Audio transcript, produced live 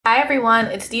Hi everyone,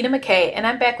 it's Dina McKay, and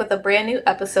I'm back with a brand new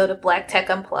episode of Black Tech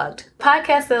Unplugged, a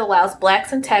podcast that allows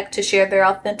Blacks in tech to share their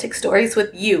authentic stories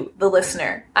with you, the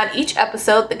listener. On each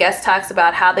episode, the guest talks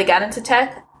about how they got into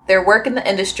tech, their work in the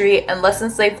industry, and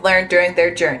lessons they've learned during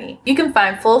their journey. You can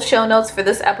find full show notes for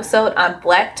this episode on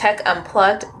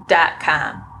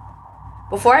blacktechunplugged.com.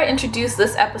 Before I introduce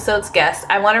this episode's guest,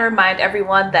 I want to remind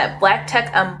everyone that Black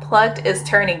Tech Unplugged is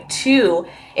turning 2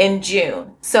 in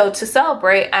June. So to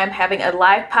celebrate, I'm having a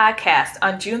live podcast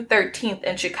on June 13th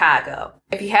in Chicago.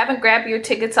 If you haven't grabbed your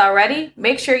tickets already,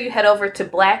 make sure you head over to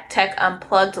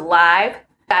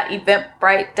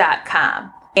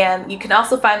blacktechunpluggedlive.eventbrite.com. And you can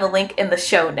also find the link in the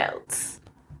show notes.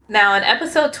 Now, in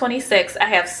episode 26, I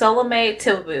have Solomay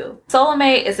Tibobu.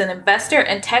 Solomay is an investor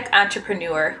and tech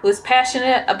entrepreneur who is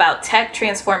passionate about tech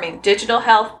transforming digital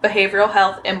health, behavioral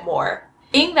health, and more.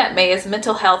 Being that May is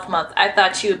Mental Health Month, I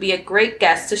thought she would be a great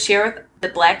guest to share with the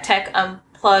Black Tech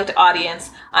Unplugged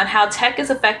audience on how tech is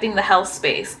affecting the health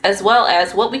space, as well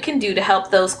as what we can do to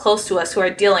help those close to us who are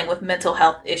dealing with mental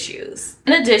health issues.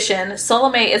 In addition,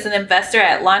 Solomay is an investor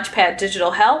at Launchpad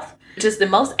Digital Health, which is the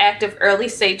most active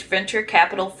early-stage venture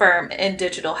capital firm in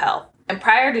digital health. And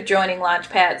prior to joining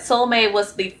Launchpad, Solomay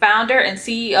was the founder and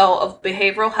CEO of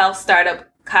behavioral health startup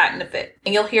Cognific.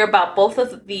 And you'll hear about both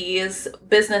of these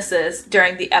businesses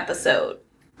during the episode.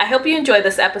 I hope you enjoy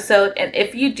this episode, and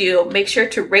if you do, make sure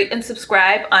to rate and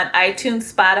subscribe on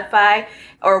iTunes, Spotify,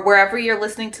 or wherever you're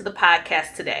listening to the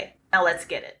podcast today. Now let's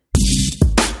get it.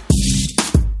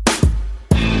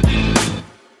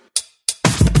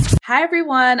 Hi,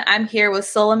 everyone. I'm here with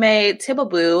Solomay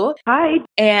Tibobu. Hi.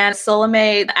 And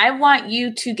Solomay, I want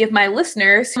you to give my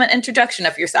listeners an introduction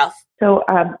of yourself. So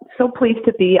I'm so pleased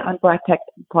to be on Black Tech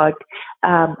Unplugged.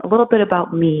 A little bit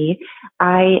about me.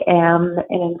 I am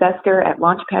an investor at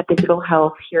Launchpad Digital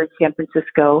Health here in San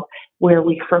Francisco, where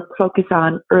we focus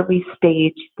on early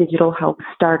stage digital health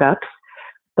startups.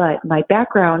 But my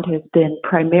background has been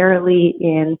primarily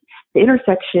in the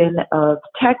intersection of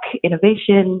tech,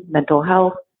 innovation, mental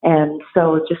health. And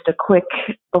so just a quick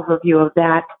overview of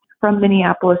that. From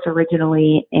Minneapolis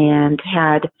originally, and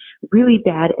had really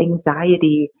bad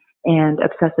anxiety and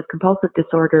obsessive compulsive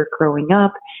disorder growing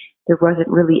up. There wasn't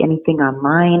really anything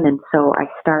online, and so I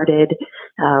started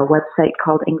a website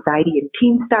called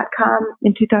anxietyandteens.com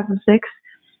in 2006,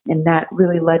 and that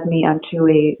really led me onto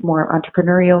a more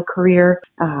entrepreneurial career.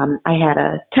 I had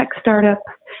a tech startup,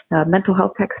 a mental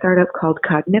health tech startup called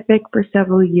Cognific for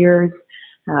several years.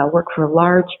 Worked for a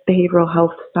large behavioral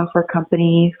health software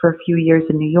company for a few years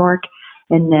in New York,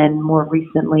 and then more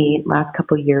recently, last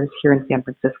couple of years here in San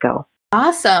Francisco.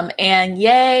 Awesome. And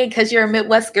yay, because you're a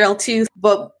Midwest girl too.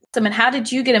 But how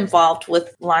did you get involved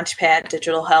with Launchpad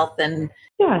Digital Health?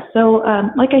 Yeah, so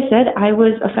like I said, I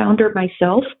was a founder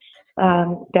myself.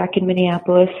 Back in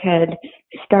Minneapolis, had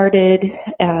started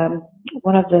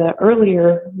one of the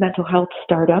earlier mental health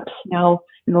startups. Now,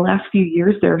 in the last few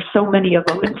years, there are so many of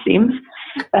them, it seems.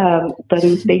 But it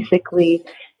was basically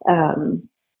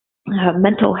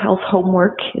mental health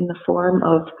homework in the form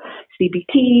of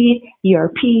CBT,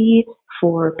 ERP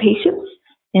for patients,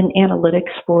 and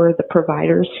analytics for the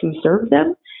providers who serve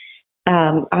them.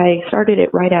 I started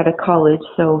it right out of college,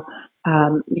 so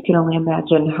you can only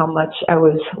imagine how much I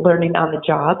was learning on the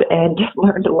job and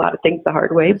learned a lot of things the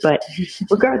hard way. But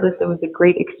regardless, it was a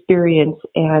great experience.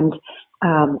 And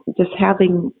just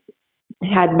having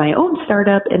had my own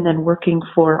startup and then working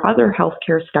for other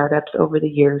healthcare startups over the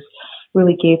years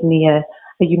really gave me a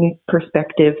unique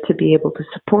perspective to be able to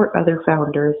support other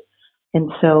founders.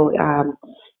 And so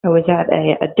I was at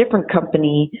a different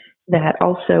company that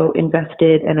also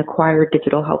invested and acquired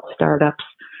digital health startups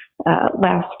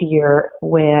last year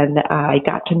when I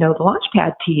got to know the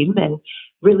Launchpad team and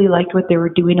really liked what they were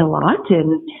doing a lot,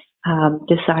 and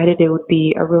decided it would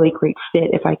be a really great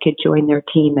fit if I could join their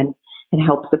team and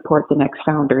help support the next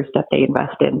founders that they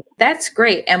invest in. That's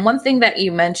great. And one thing that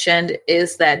you mentioned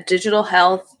is that digital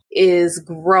health is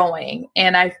growing.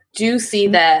 And I do see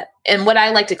that, and what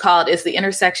I like to call it is the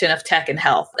intersection of tech and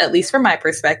health, at least from my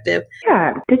perspective.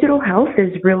 Yeah, digital health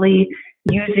is really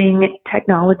using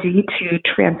technology to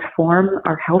transform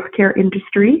our healthcare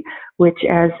industry, which,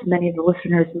 as many of the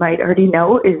listeners might already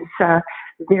know, is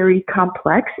very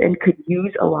complex and could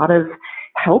use a lot of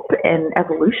help and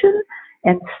evolution.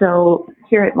 And so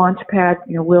here at Launchpad,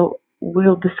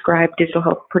 we'll describe digital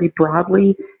health pretty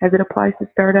broadly as it applies to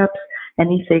startups.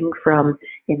 Anything from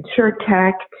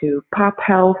insurtech to pop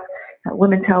health,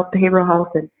 women's health, behavioral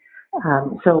health, and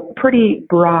so pretty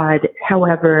broad.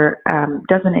 However,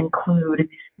 doesn't include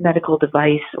medical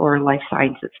device or life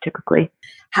sciences typically.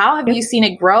 How have you seen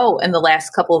it grow in the last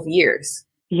couple of years?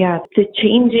 Yeah, the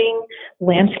changing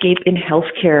landscape in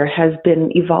healthcare has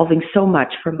been evolving so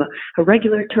much from a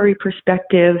regulatory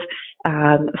perspective.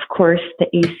 Of course, the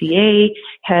ACA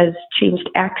has changed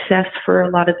access for a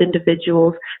lot of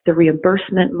individuals, the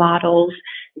reimbursement models,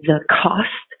 the cost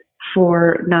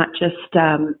for not just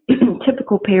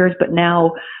typical payers, but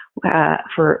now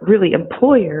for really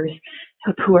employers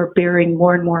who are bearing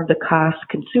more and more of the cost,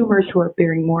 consumers who are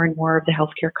bearing more and more of the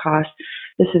healthcare costs.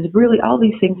 This is really, all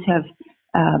these things have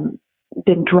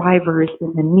been drivers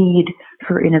in the need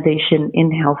for innovation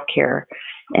in healthcare.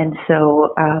 And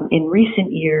so in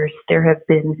recent years, there have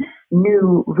been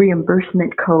new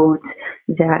reimbursement codes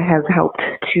that have helped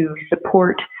to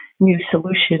support new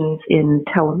solutions in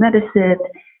telemedicine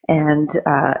and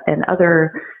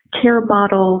other care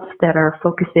models that are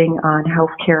focusing on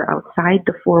healthcare outside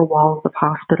the four walls of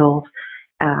hospitals,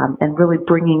 and really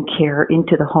bringing care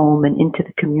into the home and into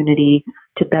the community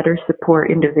to better support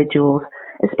individuals,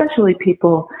 especially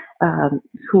people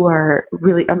who are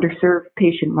really underserved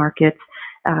patient markets.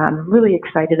 Really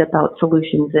excited about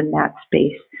solutions in that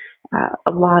space.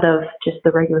 A lot of just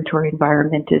the regulatory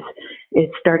environment is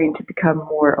starting to become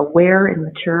more aware and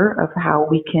mature of how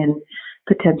we can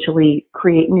potentially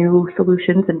create new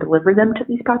solutions and deliver them to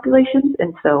these populations.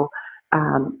 And so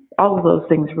all of those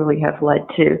things really have led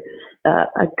to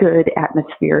a good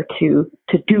atmosphere to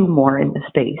do more in the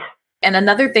space. And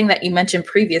another thing that you mentioned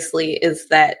previously is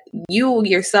that you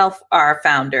yourself are a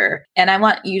founder. And I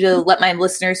want you to let my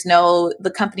listeners know the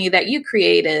company that you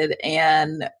created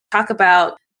and talk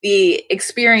about the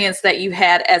experience that you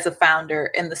had as a founder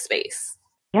in the space.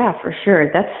 Yeah, for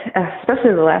sure. That's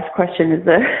especially the last question is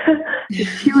a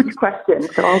huge question.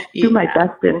 So I'll do my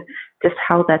best in just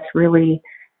how that's really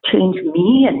changed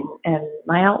me and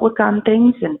my outlook on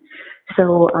things. And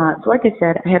so like I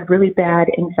said, I had really bad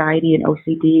anxiety and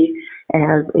OCD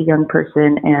as a young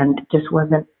person and just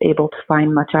wasn't able to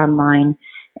find much online.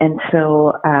 And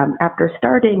so after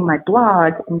starting my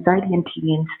blog, Anxiety in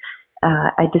Teens,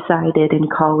 I decided in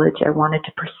college I wanted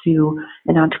to pursue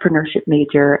an entrepreneurship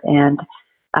major. And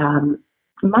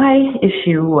my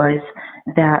issue was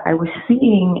that I was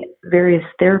seeing various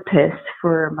therapists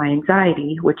for my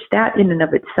anxiety, which that in and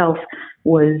of itself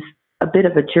was a bit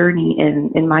of a journey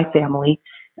in my family.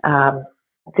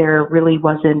 There really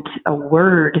wasn't a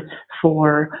word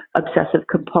for obsessive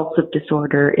compulsive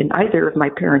disorder in either of my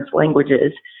parents'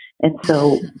 languages. And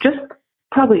so just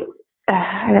probably,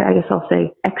 I guess I'll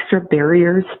say, extra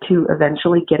barriers to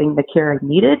eventually getting the care I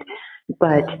needed.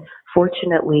 But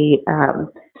fortunately,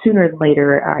 sooner than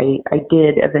later, I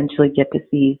did eventually get to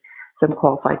see some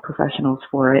qualified professionals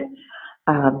for it.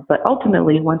 But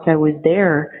ultimately, once I was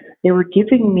there, they were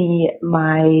giving me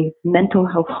my mental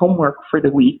health homework for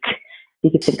the week. You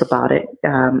could think about it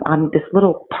on this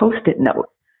little Post-it note.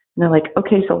 And they're like,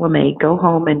 okay, Salome, go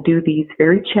home and do these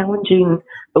very challenging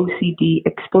OCD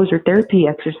exposure therapy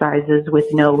exercises with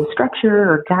no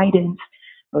structure or guidance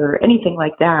or anything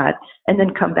like that, and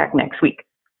then come back next week.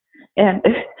 And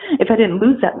if I didn't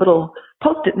lose that little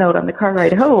Post-it note on the car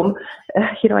ride home,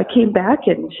 I came back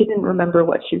and she didn't remember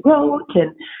what she wrote,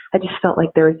 and I just felt like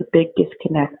there was a big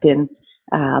disconnect in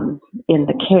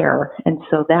the care. And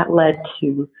so that led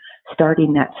to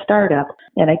starting that startup.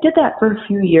 And I did that for a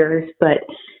few years, but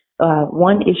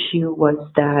one issue was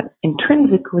that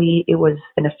intrinsically it was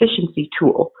an efficiency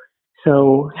tool.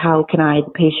 So how can I, the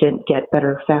patient, get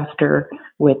better faster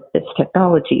with this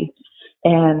technology?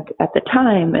 And at the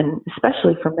time, and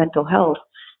especially for mental health,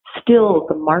 still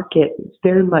the market is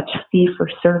very much fee for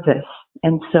service.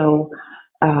 And so,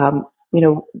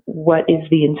 what is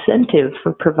the incentive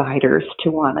for providers to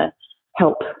want to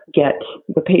help get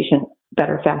the patient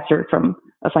better faster from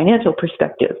a financial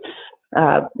perspective?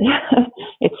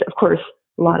 It's, of course,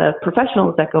 a lot of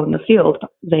professionals that go in the field.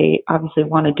 They obviously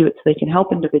want to do it so they can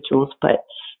help individuals, but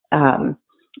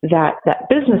that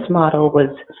business model was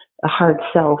a hard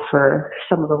sell for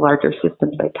some of the larger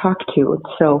systems I talked to. And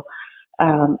so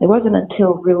it wasn't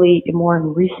until really more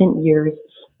in recent years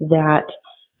that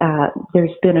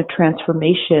there's been a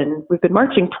transformation. We've been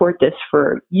marching toward this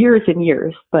for years and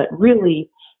years, but really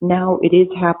now it is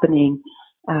happening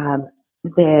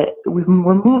that we're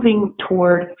moving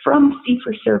from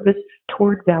fee-for-service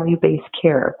toward value-based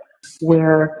care,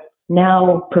 where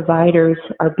now providers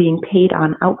are being paid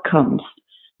on outcomes.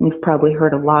 You've probably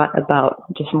heard a lot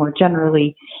about, just more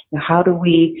generally, how do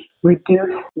we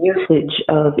reduce usage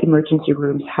of emergency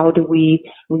rooms? How do we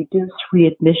reduce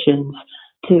readmissions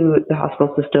to the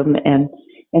hospital system?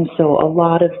 And so a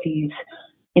lot of these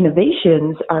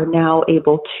innovations are now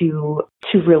able to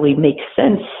really make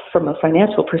sense from a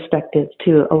financial perspective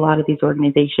to a lot of these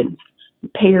organizations.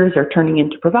 payers are turning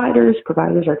into providers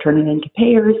are turning into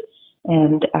payers.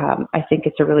 And I think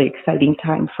it's a really exciting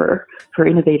time for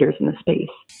innovators in the space.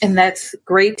 And that's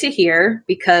great to hear,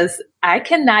 because I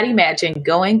cannot imagine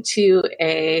going to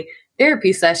a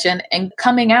therapy session and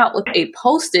coming out with a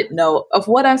Post-it note of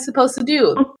what I'm supposed to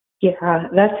do. Yeah,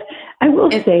 I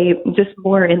will say, just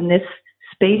more in this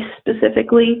space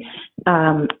specifically,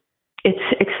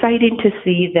 it's exciting to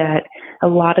see that a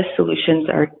lot of solutions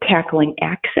are tackling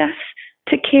access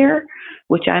to care,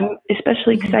 which I'm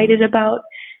especially excited about,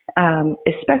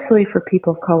 especially for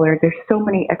people of color. There's so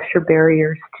many extra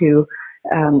barriers to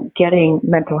getting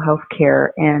mental health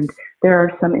care, and there are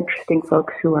some interesting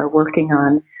folks who are working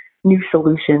on new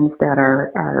solutions that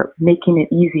are making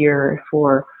it easier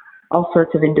for all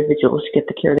sorts of individuals to get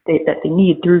the care that they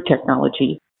need through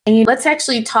technology. And let's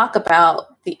actually talk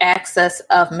about the access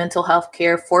of mental health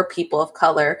care for people of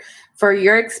color. For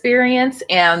your experience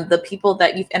and the people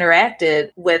that you've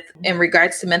interacted with in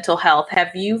regards to mental health,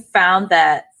 have you found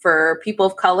that for people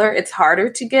of color, it's harder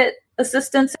to get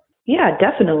assistance? Yeah,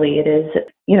 definitely it is.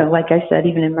 Like I said,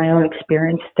 even in my own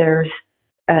experience, there's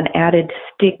an added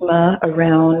stigma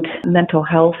around mental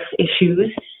health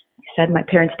issues. I said my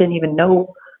parents didn't even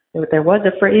know there was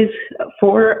a phrase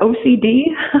for OCD,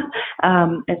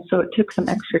 and so it took some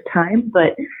extra time.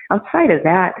 But outside of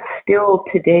that, still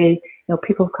today,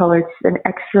 people of color, it's an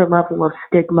extra level of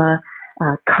stigma.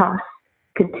 Costs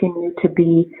continue to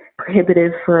be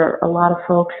prohibitive for a lot of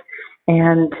folks,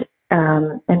 and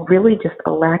really just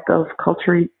a lack of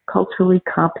culturally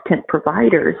competent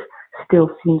providers still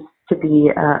seems to be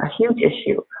a huge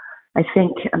issue. I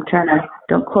think,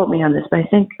 don't quote me on this, but I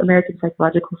think American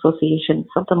Psychological Association,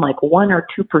 something like 1 or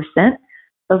 2%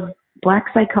 of Black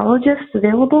psychologists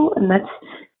available, and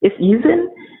it's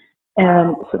using.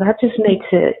 And so that just makes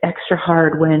it extra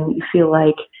hard when you feel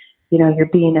like, you're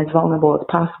being as vulnerable as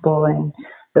possible, and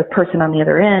the person on the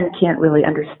other end can't really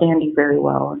understand you very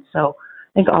well. And so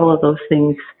I think all of those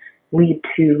things lead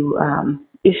to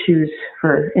issues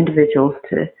for individuals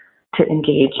to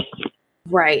engage.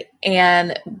 Right.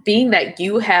 And being that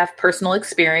you have personal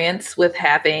experience with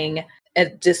having a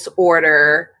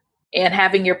disorder and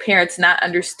having your parents not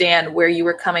understand where you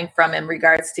were coming from in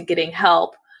regards to getting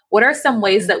help, what are some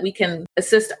ways that we can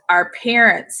assist our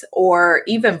parents or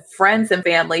even friends and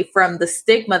family from the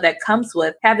stigma that comes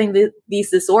with having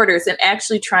these disorders and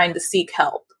actually trying to seek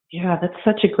help? Yeah, that's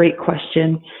such a great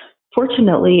question.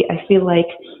 Fortunately, I feel like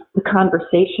the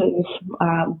conversations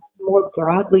more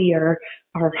broadly are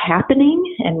happening,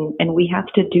 and we have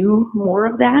to do more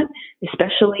of that,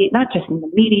 especially not just in the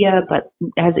media, but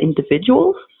as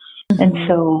individuals. Mm-hmm. And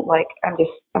so, I'm just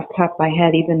off the top of my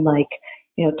head, even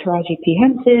Taraji P.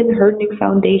 Henson, her new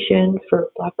foundation for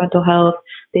Black mental health,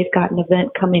 they've got an event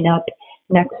coming up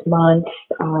next month.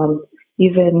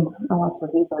 Even, I won't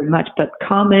say very much, but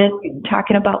Common,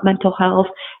 talking about mental health.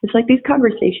 It's like these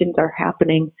conversations are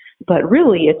happening, but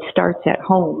really it starts at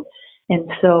home. And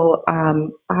so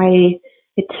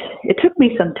it took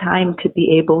me some time to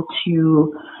be able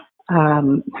to,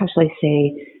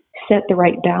 set the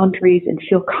right boundaries and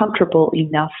feel comfortable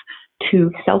enough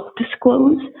to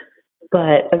self-disclose.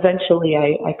 But eventually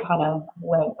I kind of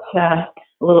went a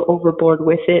little overboard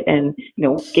with it and,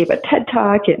 gave a TED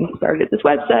Talk and started this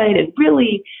website and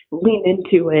really leaned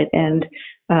into it. And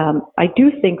I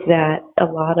do think that a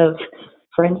lot of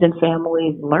friends and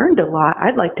family learned a lot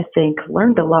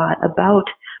about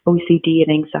OCD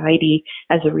and anxiety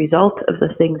as a result of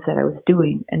the things that I was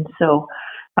doing. And so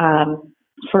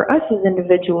for us as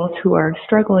individuals who are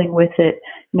struggling with it,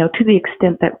 to the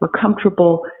extent that we're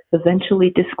comfortable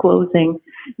eventually disclosing,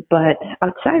 but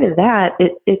outside of that,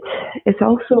 it's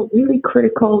also really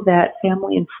critical that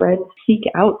family and friends seek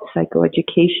out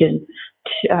psychoeducation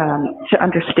to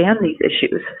understand these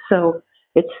issues. So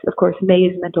it's, of course, May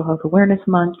is Mental Health Awareness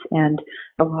Month, and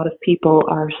a lot of people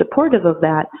are supportive of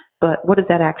that, but what does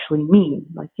that actually mean?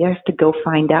 You have to go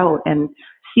find out and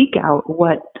seek out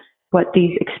what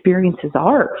these experiences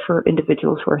are for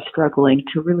individuals who are struggling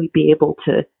to really be able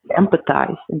to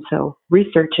empathize. And so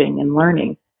researching and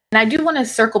learning. And I do want to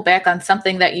circle back on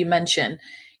something that you mentioned.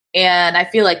 And I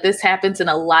feel like this happens in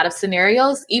a lot of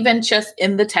scenarios, even just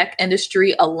in the tech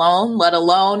industry alone, let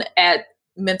alone at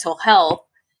mental health,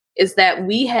 is that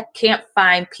we can't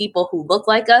find people who look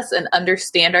like us and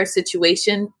understand our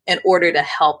situation in order to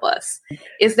help us.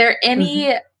 Is there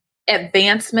any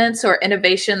advancements or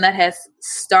innovation that has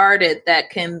started that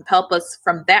can help us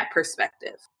from that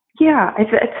perspective? Yeah,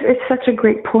 it's such a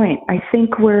great point. I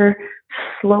think we're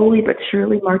slowly but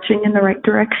surely marching in the right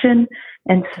direction.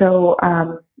 And so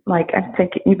like I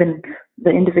think even the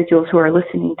individuals who are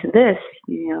listening to this,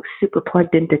 super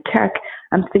plugged into tech,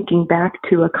 I'm thinking back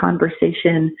to a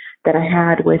conversation that I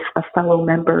had with a fellow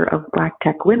member of Black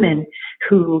Tech Women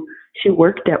who she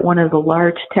worked at one of the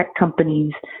large tech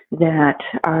companies that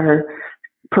are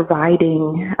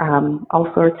providing all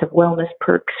sorts of wellness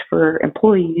perks for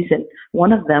employees. And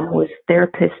one of them was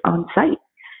therapists on site,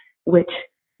 which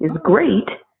is great.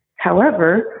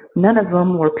 However, none of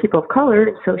them were people of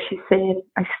color. So she's saying,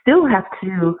 I still have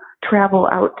to travel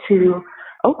out to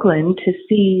Oakland to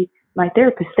see my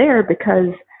therapist there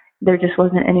because there just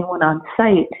wasn't anyone on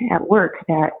site at work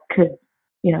that could,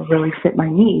 really fit my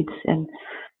needs. And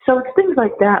so it's things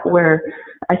like that where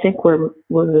I think we're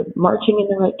marching in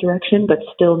the right direction, but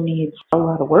still needs a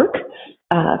lot of work.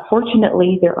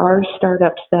 Fortunately, there are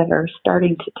startups that are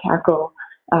starting to tackle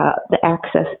the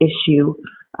access issue.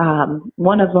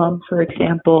 One of them, for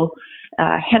example,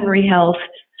 Henry Health,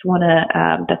 is one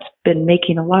that's been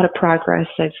making a lot of progress.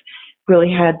 I've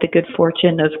really had the good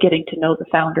fortune of getting to know the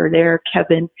founder there,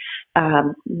 Kevin,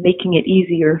 making it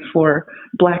easier for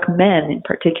Black men in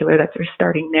particular that are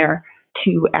starting there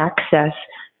to access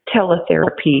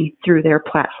teletherapy through their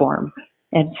platform.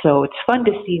 And so it's fun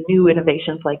to see new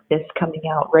innovations like this coming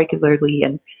out regularly,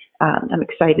 and I'm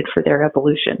excited for their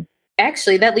evolution.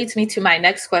 Actually, that leads me to my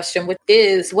next question, which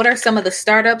is, what are some of the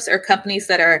startups or companies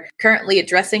that are currently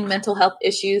addressing mental health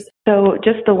issues? So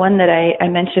just the one that I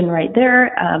mentioned right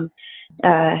there,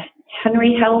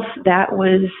 Henry Health, that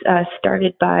was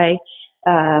started by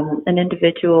an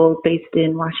individual based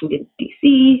in Washington,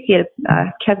 D.C. He had,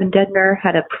 Kevin Dedner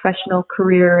had a professional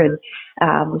career and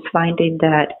was finding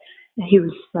that he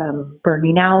was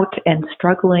burning out and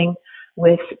struggling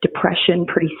with depression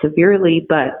pretty severely.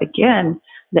 But again,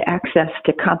 the access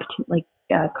to competently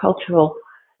cultural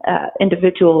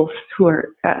individuals who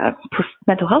are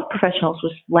mental health professionals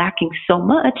was lacking so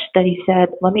much that he said,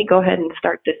 let me go ahead and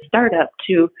start this startup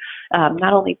to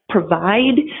not only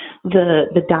provide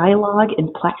the dialogue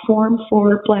and platform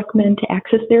for Black men to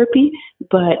access therapy,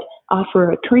 but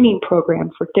offer a training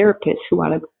program for therapists who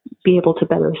want to be able to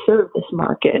better serve this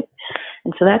market.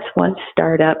 And so that's one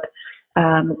startup.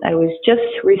 I was just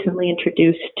recently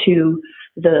introduced to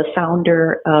the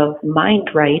founder of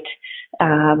MindRight,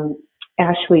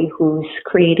 Ashley, who's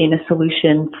creating a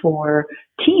solution for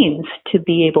teens to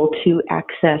be able to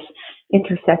access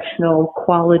intersectional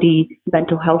quality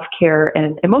mental health care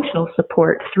and emotional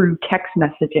support through text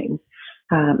messaging.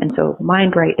 And so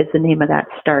MindRight is the name of that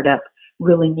startup.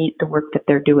 Really neat the work that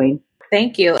they're doing.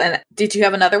 Thank you. And did you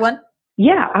have another one?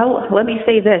 Yeah, let me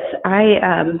say this.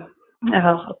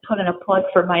 I'll put in a plug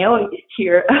for my own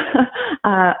here.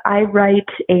 I write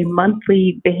a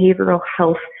monthly behavioral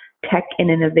health tech and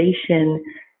innovation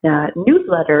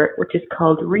newsletter, which is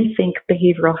called Rethink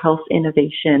Behavioral Health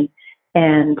Innovation.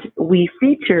 And we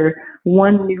feature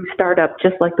one new startup,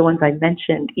 just like the ones I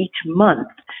mentioned, each month.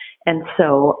 And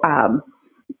so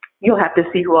you'll have to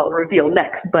see who I'll reveal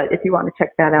next. But if you want to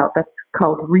check that out, that's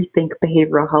called Rethink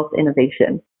Behavioral Health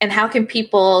Innovation. And how can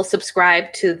people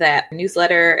subscribe to that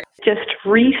newsletter? Just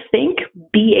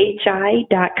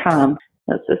rethinkbhi.com.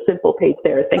 That's a simple page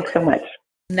there. Thanks so much.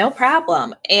 No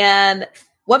problem. And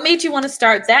what made you want to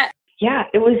start that? Yeah,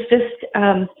 it was just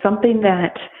something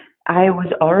that I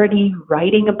was already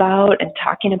writing about and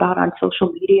talking about on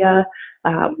social media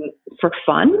for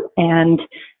fun. And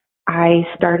I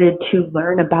started to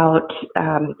learn about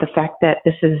the fact that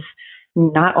this is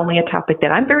not only a topic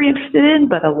that I'm very interested in,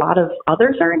 but a lot of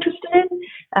others are interested in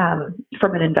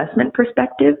from an investment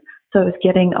perspective. So I was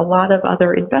getting a lot of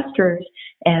other investors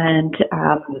and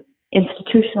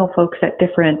institutional folks at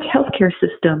different healthcare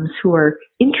systems who are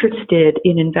interested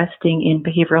in investing in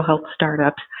behavioral health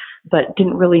startups, but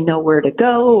didn't really know where to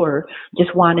go or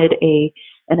just wanted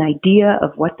an idea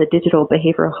of what the digital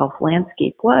behavioral health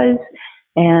landscape was.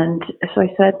 And so I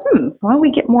said, why don't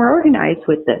we get more organized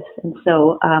with this? And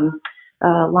so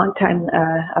a longtime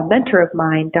a mentor of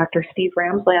mine, Dr. Steve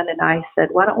Ramsland, and I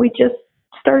said, why don't we just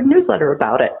start a newsletter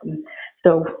about it? And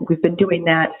so we've been doing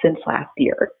that since last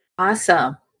year.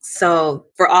 Awesome. So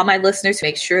for all my listeners,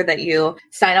 make sure that you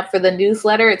sign up for the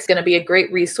newsletter. It's going to be a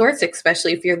great resource,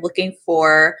 especially if you're looking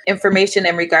for information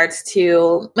in regards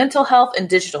to mental health and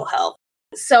digital health.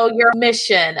 So your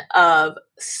mission of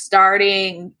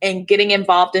starting and getting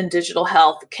involved in digital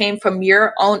health came from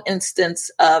your own instance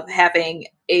of having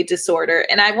a disorder.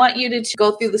 And I want you to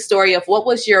go through the story of what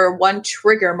was your one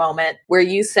trigger moment where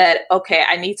you said, okay,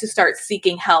 I need to start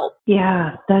seeking help.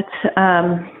 Yeah, that's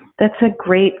a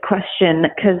great question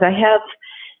because I have,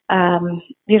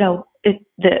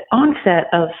 the onset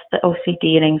of the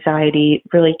OCD and anxiety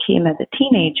really came as a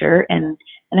teenager, and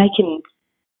I can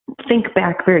think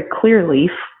back very clearly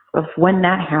of when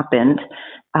that happened.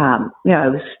 I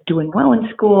was doing well in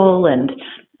school and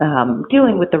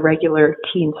dealing with the regular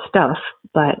teen stuff,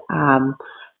 but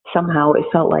somehow it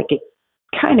felt like it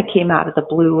kind of came out of the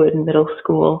blue in middle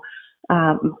school.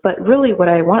 But really what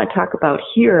I want to talk about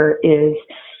here is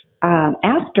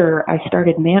after I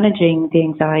started managing the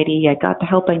anxiety, I got the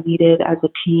help I needed as a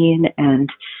teen, and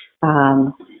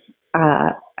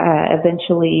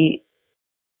eventually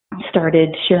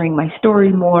started sharing my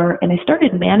story more, and I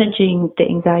started managing the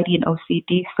anxiety and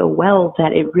OCD so well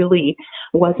that it really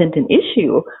wasn't an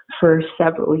issue for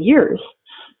several years.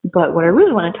 But what I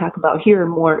really want to talk about here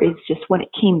more is just when it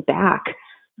came back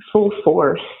full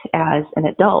force as an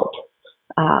adult.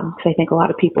 Because I think a lot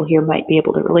of people here might be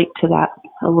able to relate to that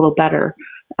a little better.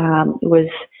 I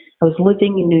was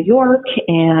living in New York,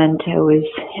 and I was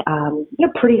in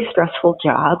a pretty stressful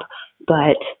job,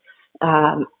 but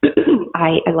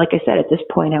like I said, at this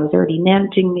point, I was already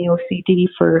managing the OCD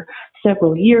for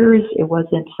several years. It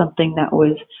wasn't something that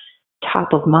was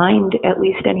top of mind, at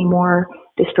least anymore,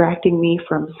 distracting me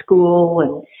from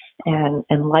school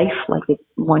and life like it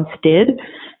once did.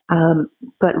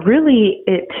 But really,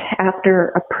 after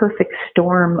a perfect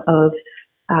storm of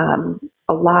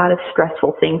a lot of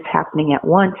stressful things happening at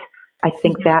once, I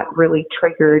think that really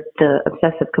triggered the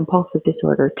obsessive compulsive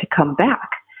disorder to come back.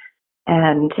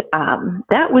 And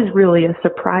that was really a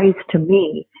surprise to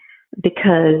me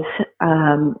because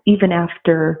even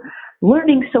after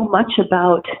learning so much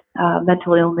about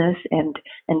mental illness and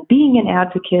being an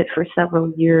advocate for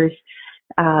several years,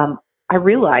 I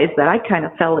realized that I kind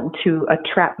of fell into a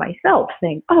trap myself,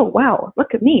 saying, oh, wow,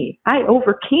 look at me. I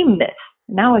overcame this.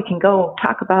 Now I can go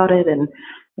talk about it and,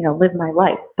 live my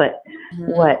life. But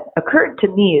what occurred to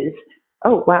me is,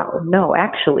 oh, wow, no,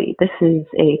 actually, this is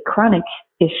a chronic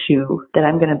issue that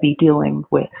I'm going to be dealing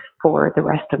with for the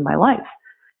rest of my life.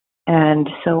 And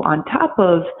so on top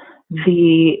of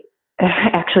the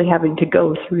actually having to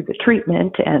go through the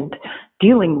treatment and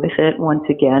dealing with it once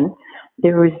again,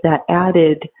 there was that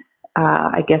added,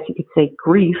 I guess you could say,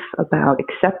 grief about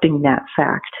accepting that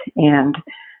fact. And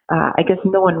I guess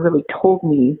no one really told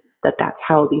me that that's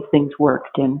how these things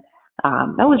worked. And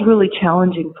that was really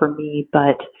challenging for me,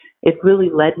 but it really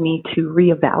led me to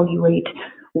reevaluate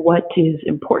what is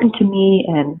important to me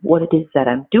and what it is that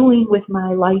I'm doing with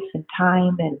my life and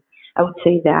time. And I would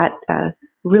say that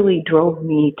really drove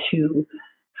me to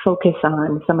focus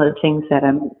on some of the things that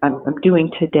I'm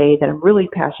doing today that I'm really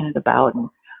passionate about and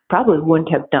probably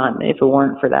wouldn't have done if it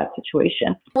weren't for that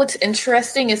situation. What's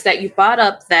interesting is that you brought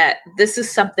up that this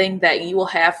is something that you will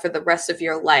have for the rest of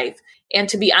your life. And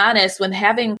to be honest, when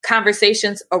having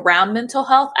conversations around mental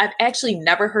health, I've actually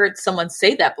never heard someone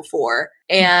say that before.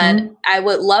 And I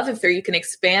would love if you can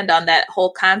expand on that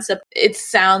whole concept. It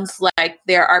sounds like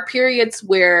there are periods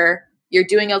where you're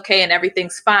doing okay and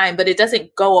everything's fine, but it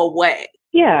doesn't go away.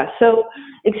 Yeah, so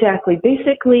exactly.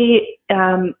 Basically,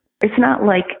 it's not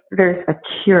like there's a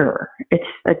cure. It's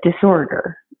a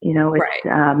disorder.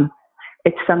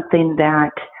 It's something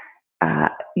that,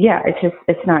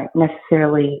 it's not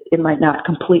necessarily, it might not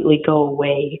completely go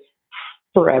away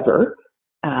forever.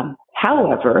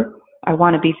 However, I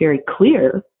want to be very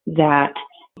clear that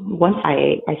once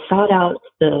I sought out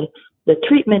the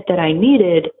treatment that I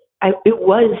needed, it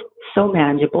was so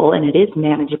manageable, and it is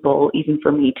manageable even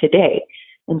for me today.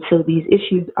 And so these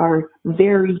issues are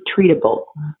very treatable.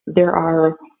 There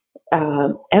are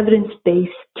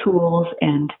evidence-based tools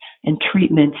and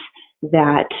treatments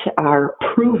that are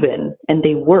proven and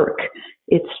they work.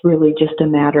 It's really just a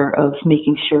matter of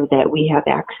making sure that we have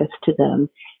access to them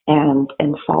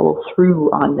and follow through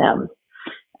on them.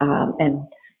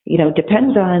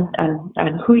 Depends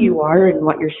on who you are and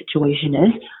what your situation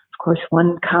is. Of course,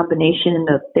 one combination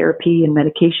of therapy and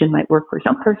medication might work for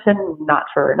some person, not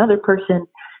for another person.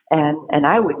 And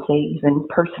I would say even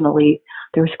personally,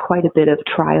 there's quite a bit of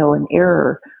trial and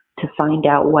error to find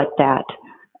out what that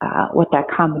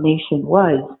combination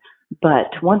was.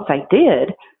 But once I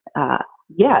did,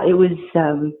 it was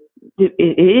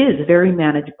it is very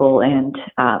manageable, and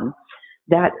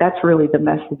that's really the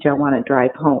message I want to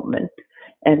drive home.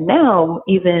 And now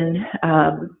even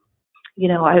I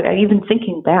even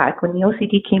thinking back when the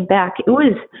OCD came back, it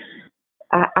was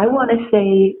I want to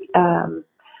say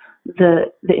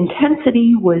the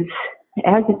intensity was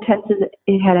as intense as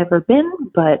it had ever been,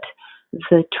 but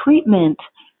the treatment,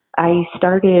 I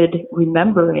started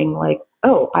remembering like,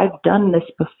 oh, I've done this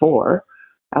before.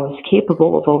 I was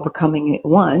capable of overcoming it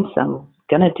once. I'm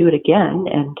going to do it again.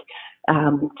 And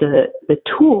the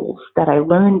tools that I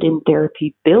learned in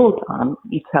therapy build on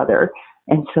each other.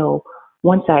 And so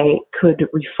once I could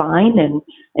refine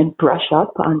and brush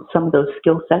up on some of those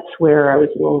skill sets where I was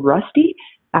a little rusty,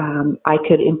 I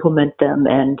could implement them,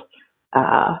 and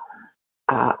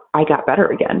I got better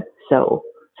again. So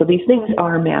these things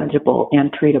are manageable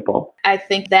and treatable. I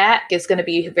think that is going to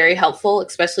be very helpful,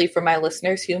 especially for my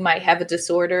listeners who might have a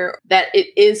disorder, that it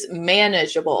is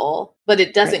manageable, but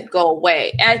it doesn't go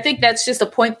away. And I think that's just a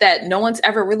point that no one's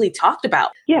ever really talked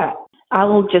about. Yeah, I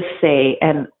will just say,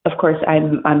 and of course,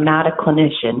 I'm not a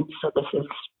clinician, so this is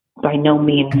by no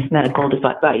means medical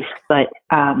advice, but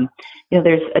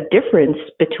there's a difference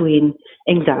between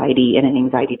anxiety and an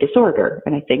anxiety disorder,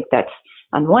 and I think that's,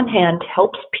 on one hand,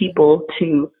 helps people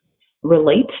to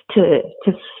relate to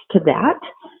that,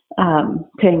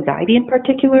 to anxiety in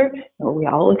particular. We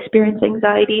all experience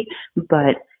anxiety,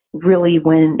 but really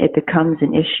when it becomes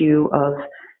an issue of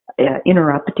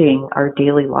interrupting our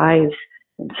daily lives,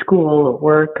 in school or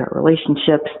work or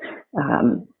relationships,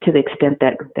 to the extent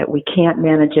that we can't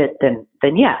manage it,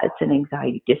 then yeah, it's an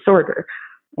anxiety disorder.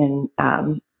 And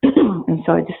and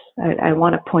so I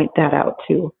want to point that out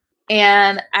too.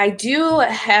 And I do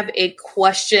have a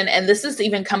question, and this is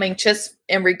even coming just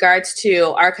in regards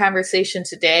to our conversation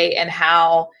today and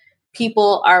how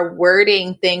people are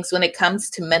wording things when it comes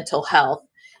to mental health.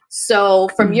 So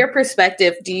from your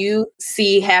perspective, do you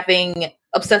see having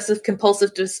obsessive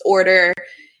compulsive disorder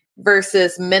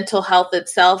versus mental health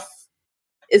itself?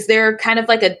 Is there kind of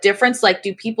like a difference? Like,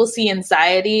 do people see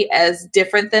anxiety as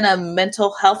different than a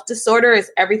mental health disorder?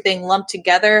 Is everything lumped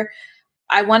together?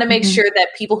 I want to make sure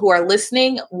that people who are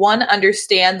listening, one,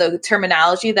 understand the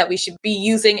terminology that we should be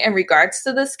using in regards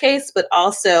to this case, but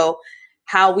also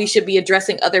how we should be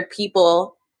addressing other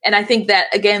people. And I think that,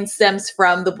 again, stems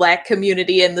from the Black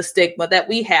community and the stigma that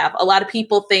we have. A lot of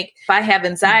people think if I have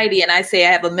anxiety and I say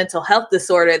I have a mental health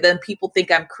disorder, then people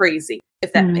think I'm crazy,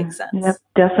 if that makes sense. Yep,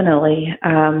 definitely.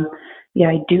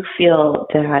 I do feel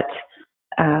that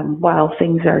while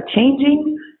things are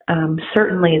changing,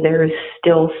 certainly there's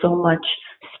still so much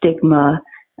stigma,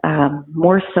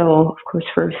 more so, of course,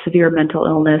 for severe mental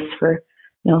illness, for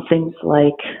things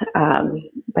like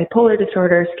bipolar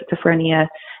disorder, schizophrenia.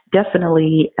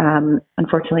 Definitely,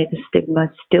 unfortunately, the stigma is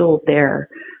still there,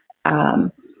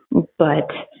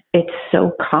 but it's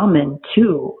so common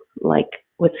too. Like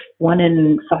with 1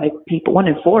 in 5 people, 1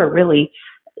 in 4 really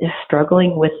is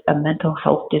struggling with a mental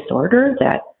health disorder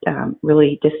that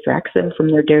really distracts them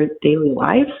from their daily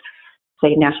lives.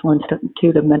 Say National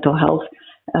Institute of Mental Health,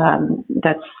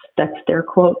 that's their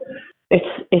quote.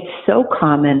 It's so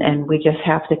common, and we just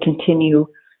have to continue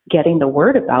getting the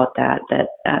word about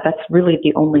that's really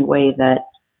the only way that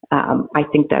I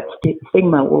think that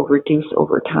stigma will reduce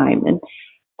over time. And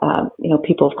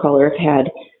people of color have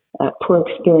had poor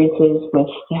experiences with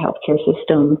the healthcare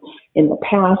system in the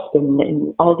past,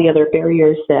 and all the other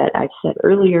barriers that I've said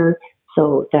earlier.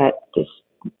 So that just,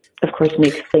 of course,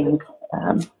 makes things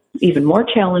even more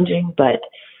challenging. But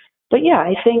yeah,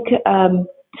 I think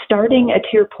starting to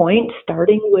your point,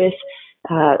 starting with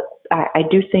I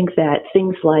do think that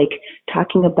things like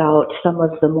talking about some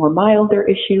of the more milder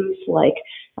issues, like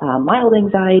mild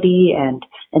anxiety and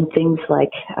things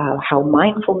like how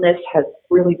mindfulness has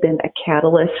really been a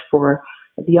catalyst for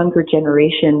the younger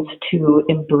generations to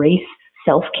embrace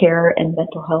self-care and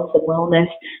mental health and wellness.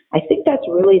 I think that's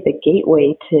really the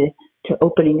gateway to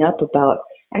opening up about,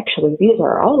 actually, these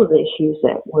are all of the issues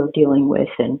that we're dealing with,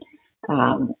 and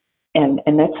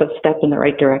that's a step in the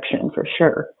right direction for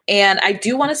sure. And I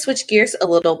do want to switch gears a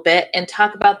little bit and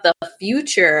talk about the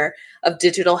future of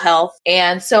digital health.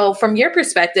 And so from your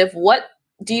perspective, what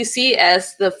do you see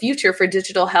as the future for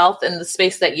digital health in the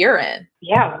space that you're in?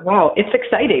 Yeah, wow, it's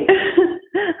exciting.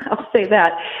 I'll say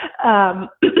that.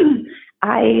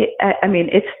 I mean,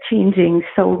 it's changing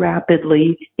so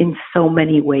rapidly in so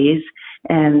many ways.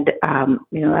 And,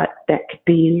 that could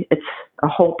be, it's a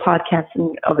whole podcast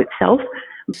in of itself.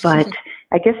 But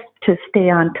I guess to stay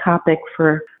on topic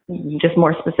for just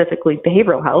more specifically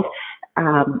behavioral health,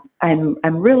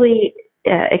 I'm really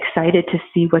excited to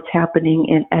see what's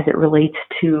happening as it relates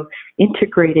to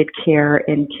integrated care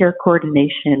and care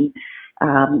coordination,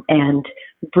 and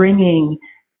bringing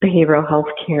behavioral health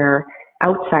care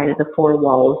outside of the 4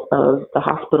 walls of the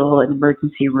hospital and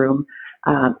emergency room.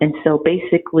 And so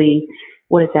basically,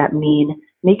 what does that mean?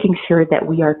 Making sure that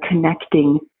we are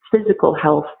connecting physical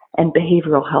health and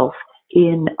behavioral health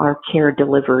in our care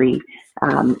delivery.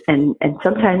 And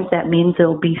sometimes that means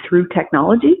it'll be through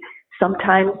technology.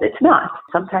 Sometimes it's not.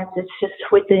 Sometimes it's just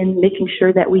within making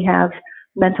sure that we have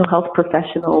mental health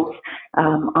professionals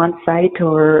on site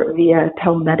or via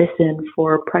telemedicine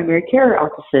for primary care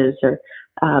offices, or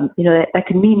that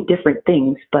can mean different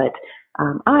things. But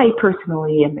I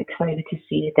personally am excited to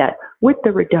see that with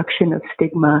the reduction of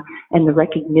stigma and the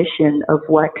recognition of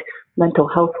what mental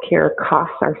health care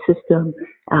costs our system,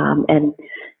 and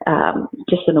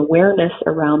just an awareness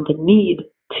around the need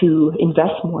to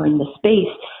invest more in the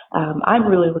space, I'm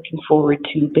really looking forward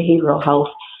to behavioral health,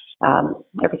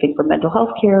 everything from mental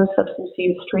health care, substance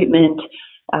use treatment,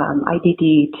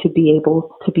 IDD, to be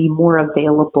able to be more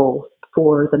available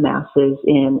for the masses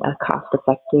in a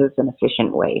cost-effective and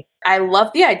efficient way. I love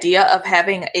the idea of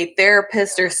having a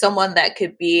therapist or someone that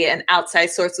could be an outside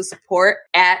source of support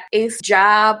at a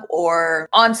job or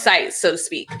on site, so to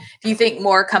speak. Do you think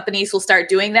more companies will start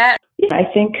doing that? Yeah,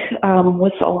 I think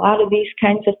with a lot of these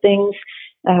kinds of things,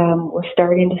 we're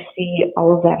starting to see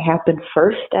all of that happen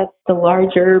first at the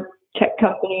larger tech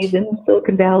companies in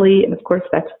Silicon Valley. And of course,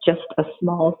 that's just a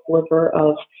small sliver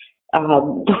of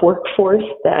the workforce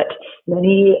that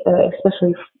many,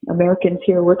 especially Americans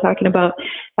here we're talking about,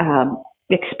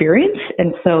 experience.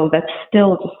 And so that's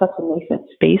still just such a nascent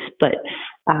space. But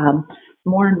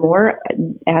more and more,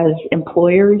 as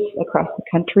employers across the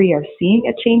country are seeing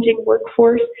a changing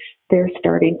workforce, they're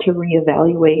starting to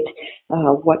reevaluate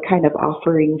what kind of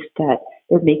offerings that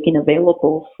they're making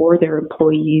available for their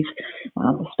employees,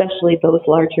 especially those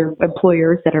larger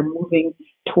employers that are moving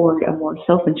toward a more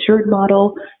self-insured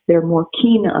model. They're more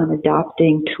keen on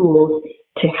adopting tools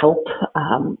to help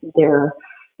their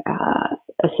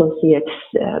associates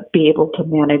be able to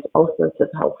manage all sorts of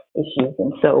health issues.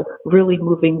 And so really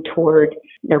moving toward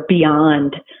or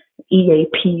beyond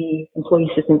EAP, Employee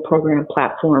Assistance Program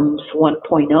platforms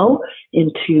 1.0,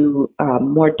 into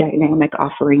more dynamic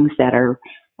offerings that are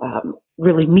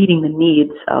really meeting the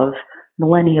needs of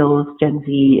millennials, Gen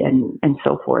Z, and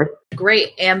so forth. Great.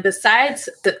 And besides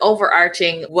the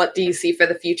overarching, what do you see for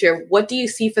the future? What do you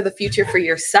see for the future for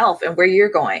yourself and where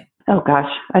you're going? Oh gosh,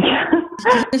 I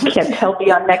can't tell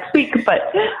beyond next week,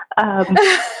 but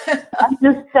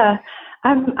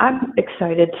I'm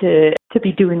excited to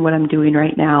be doing what I'm doing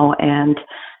right now, and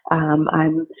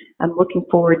I'm looking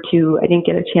forward to. I didn't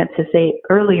get a chance to say it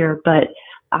earlier, but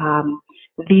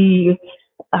the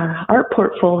art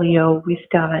portfolio, we've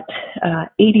got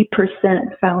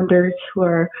 80% founders who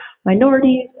are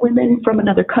minority women from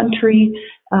another country,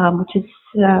 which is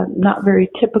not very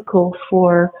typical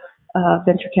for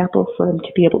venture capital firm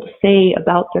to be able to say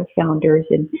about their founders.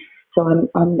 And so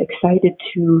I'm excited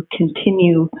to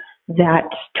continue that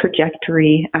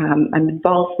trajectory. I'm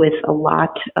involved with a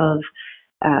lot of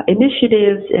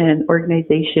initiatives and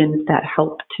organizations that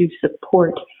help to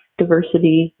support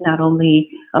diversity, not only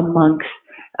amongst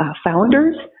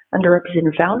founders,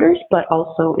 underrepresented founders, but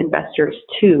also investors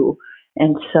too.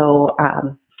 And so I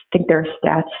think there are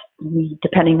stats,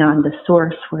 depending on the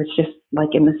source, where it's just like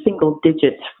in the single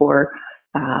digits for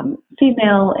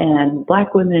female and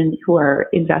Black women who are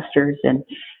investors. And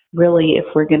really, if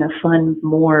we're going to fund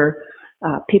more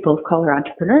people of color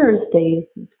entrepreneurs,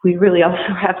 we really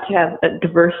also have to have a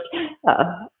diverse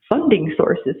funding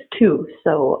sources too.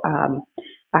 So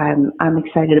I'm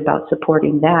excited about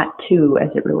supporting that too, as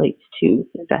it relates to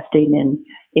investing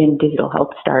in digital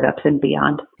health startups and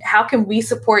beyond. How can we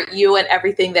support you and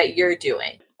everything that you're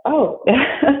doing? Oh,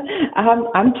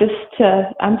 I'm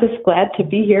just glad to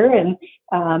be here and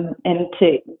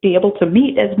to be able to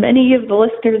meet as many of the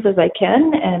listeners as I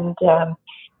can, and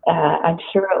I'm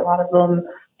sure a lot of them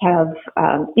have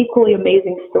equally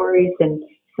amazing stories, and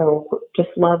so just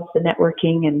love the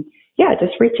networking, and yeah,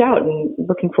 just reach out, and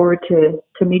looking forward to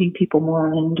meeting people more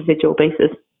on an individual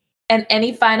basis. And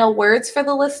any final words for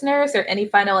the listeners or any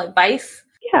final advice?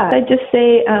 Yeah, I'd just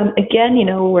say, again,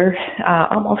 we're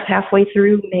almost halfway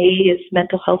through. May is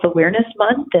Mental Health Awareness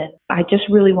Month, and I just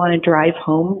really want to drive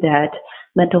home that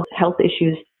mental health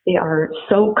issues, they are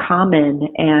so common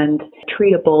and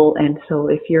treatable. And so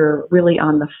if you're really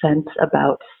on the fence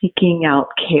about seeking out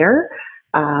care,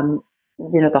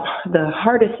 the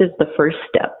hardest is the first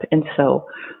step. And so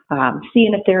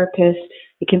seeing a therapist,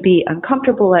 it can be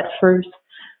uncomfortable at first,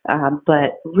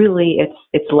 but really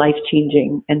it's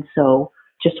life-changing. And so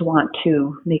just want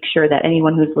to make sure that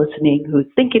anyone who's listening, who's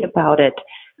thinking about it,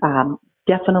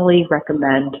 definitely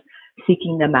recommend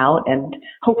seeking them out, and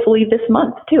hopefully this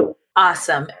month too.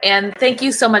 Awesome. And thank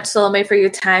you so much, Salome, for your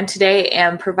time today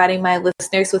and providing my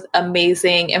listeners with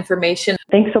amazing information.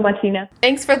 Thanks so much, Dina.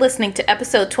 Thanks for listening to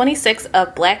episode 26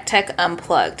 of Black Tech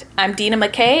Unplugged. I'm Dina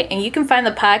McKay, and you can find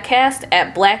the podcast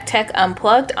at Black Tech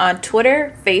Unplugged on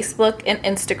Twitter, Facebook, and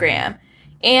Instagram.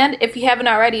 And if you haven't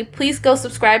already, please go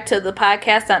subscribe to the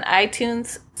podcast on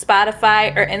iTunes,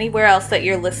 Spotify, or anywhere else that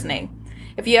you're listening.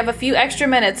 If you have a few extra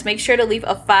minutes, make sure to leave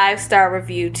a 5-star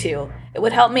review too. It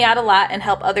would help me out a lot and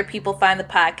help other people find the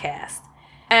podcast.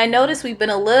 And I noticed we've been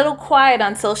a little quiet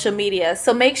on social media,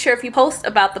 so make sure if you post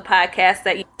about the podcast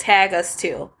that you tag us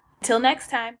too. Until next time.